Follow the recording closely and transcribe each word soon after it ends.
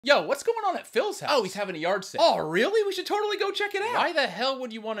Yo, what's going on at Phil's house? Oh, he's having a yard sale. Oh, really? We should totally go check it out. Why the hell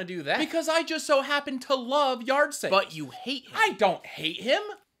would you want to do that? Because I just so happen to love yard sales. But you hate him. I don't hate him.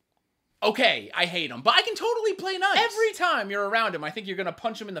 Okay, I hate him, but I can totally play nice. Every time you're around him, I think you're gonna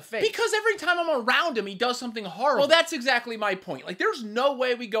punch him in the face. Because every time I'm around him, he does something horrible. Well, that's exactly my point. Like, there's no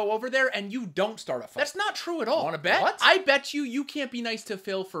way we go over there and you don't start a fight. That's not true at all. Wanna bet? What? I bet you can't be nice to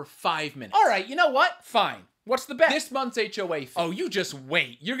Phil for 5 minutes. All right, you know what? Fine. What's the bet? This month's HOA fee. Oh, you just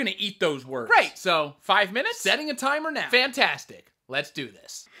wait. You're gonna eat those words. Great. So, 5 minutes? Setting a timer now. Fantastic. Let's do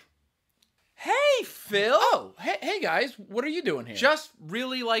this. Hey, Phil. Oh, hey guys, what are you doing here? Just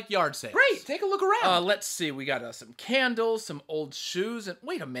really like yard sales. Great, take a look around. Let's see. We got some candles, some old shoes, and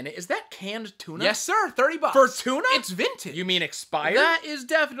wait a minute. Is that canned tuna? Yes, sir. $30 For tuna? It's vintage. You mean expired? That is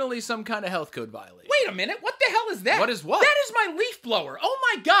definitely some kind of health code violation. Wait a minute. What the hell is that? What is what? That is my leaf blower.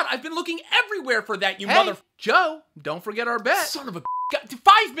 Oh my God! I've been looking everywhere for that. You Hey, mother. Joe, don't forget our bet. Son of a.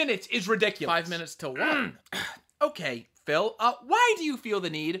 5 minutes is ridiculous. 5 minutes to what? Okay, Phil, why do you feel the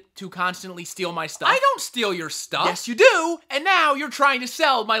need to constantly steal my stuff? I don't steal your stuff. Yes, you do. And now you're trying to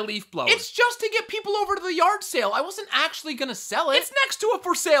sell my leaf blower. It's just to get people over to the yard sale. I wasn't actually gonna sell it. It's next to a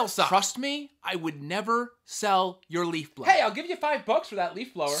for sale sign. Trust me, I would never sell your leaf blower. Hey, I'll give you $5 for that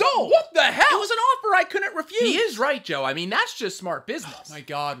leaf blower. Sold! What the hell? It was an offer I couldn't refuse. He is right, Joe. I mean, that's just smart business. Oh my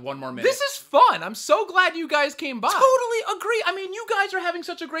God, 1 more minute. This is fun. I'm so glad you guys came by. Totally agree. I mean, you guys are having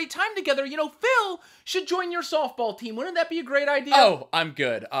such a great time together. You know, Phil should join your softball team. Wouldn't that be a great idea? Oh, I'm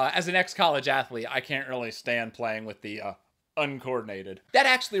good. As an ex-college athlete, I can't really stand playing with the uncoordinated. That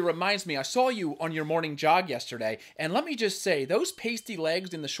actually reminds me, I saw you on your morning jog yesterday, and let me just say, those pasty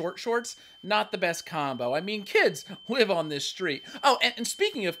legs in the short shorts, not the best combo. I mean, kids live on this street. Oh, and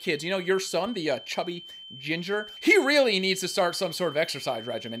speaking of kids, you know, your son, the chubby ginger, he really needs to start some sort of exercise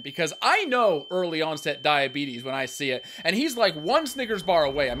regimen, because I know early onset diabetes when I see it, and he's like 1 Snickers bar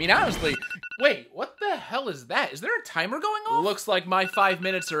away. I mean, honestly, Wait, what the hell is that? Is there a timer going off? looks like my 5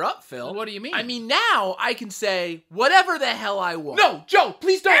 minutes are up, Phil. What do you mean? I mean, now I can say whatever the hell I want. No, Joe,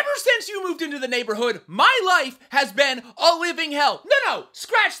 please don't. Ever since you moved into the neighborhood, my life has been a living hell. No,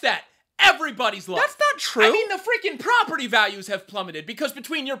 scratch that. Everybody's life. That's not true. I mean, the freaking property values have plummeted because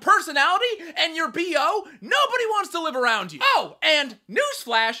between your personality and your BO, nobody wants to live around you. Oh, and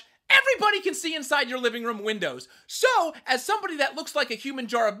newsflash, everybody can see inside your living room windows. So, as somebody that looks like a human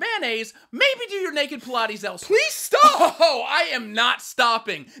jar of mayonnaise, maybe do your naked Pilates elsewhere. Please stop. Oh, I am not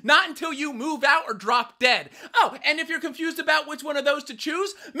stopping. Not until you move out or drop dead. Oh, and if you're confused about which one of those to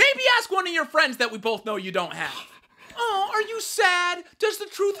choose, maybe ask one of your friends that we both know you don't have. Oh, are you sad? Does the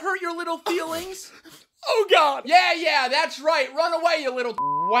truth hurt your little feelings? Oh, God. Yeah, that's right. Run away, you little...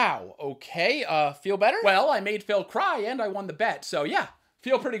 Wow, okay, feel better? Well, I made Phil cry and I won the bet, so yeah.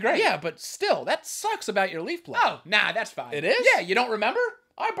 Feel pretty great. Yeah, but still, that sucks about your leaf blower. Oh, nah, that's fine. It is? Yeah, you don't remember?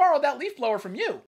 I borrowed that leaf blower from you.